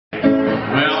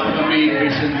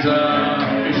Vision's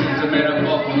a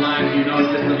metaphor for life, you know,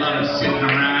 just a lot of sitting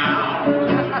around,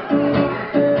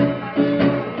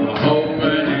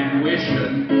 hoping and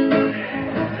wishing.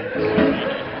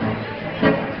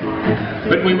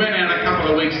 But we went out a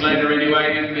couple of weeks later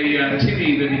anyway in the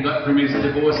tinny that he got from his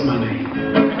divorce money.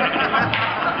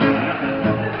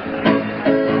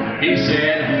 He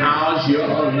said, "How's your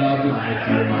love life,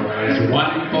 you know? There's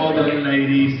one for the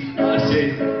ladies." I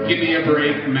said, "Give me a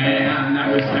break, man."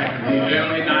 That was back in the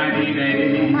early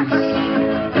 1980s.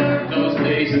 Those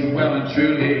days have well and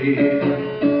truly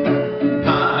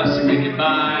passed me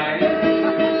by.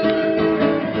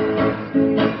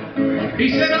 He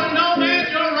said, "Oh no, man,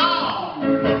 you're wrong.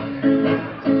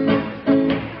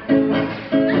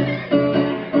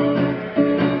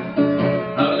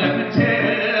 Oh, let me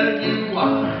tell you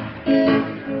why."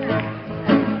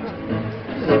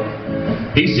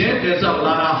 He said, "There's a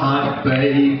lot of hot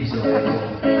babes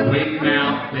waiting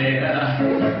out there.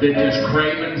 They're just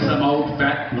craving some old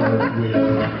fat bloke with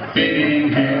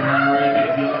thinning hair, and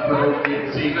if you're broke,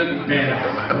 it's even better.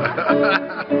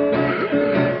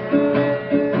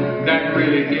 That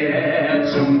really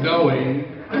gets them going.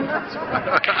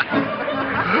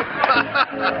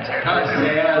 Cause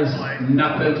there's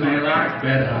nothing they like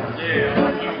better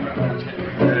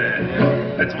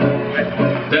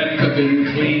than cooking,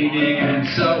 cleaning, and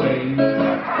sewing."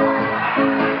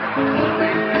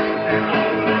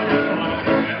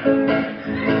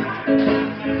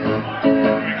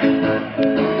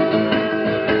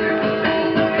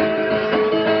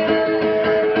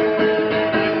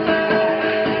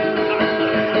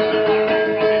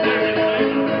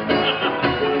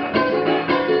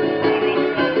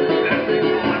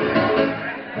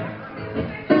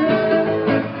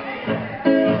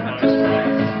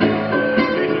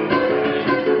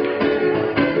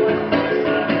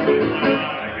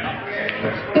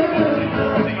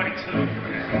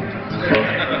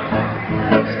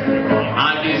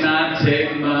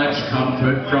 Take much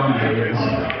comfort from his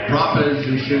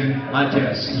proposition. I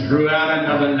just threw out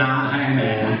another line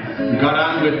and got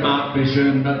on with my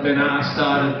fishing, but then I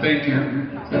started thinking,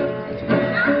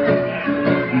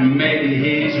 maybe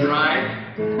he's right.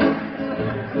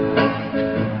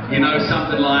 You know,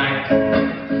 something like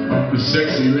a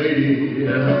sexy lady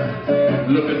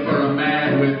looking for a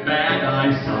man with bad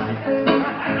eyesight.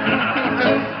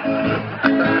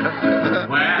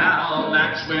 Well,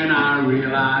 that's when I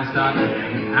realized I'd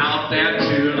been out there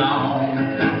too long.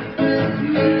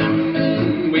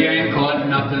 We ain't caught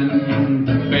nothing,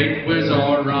 the bait was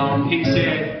all wrong. He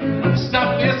said,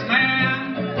 "Stuff this,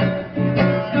 man,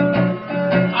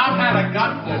 I've had a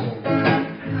gutful."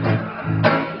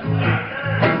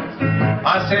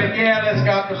 I said, "Yeah, let's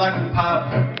go to like the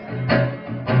pub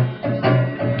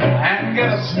and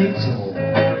get a schnitzel."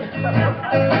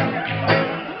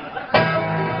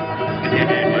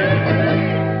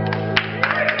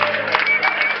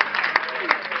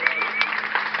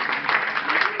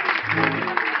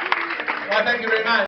 Thank you very much.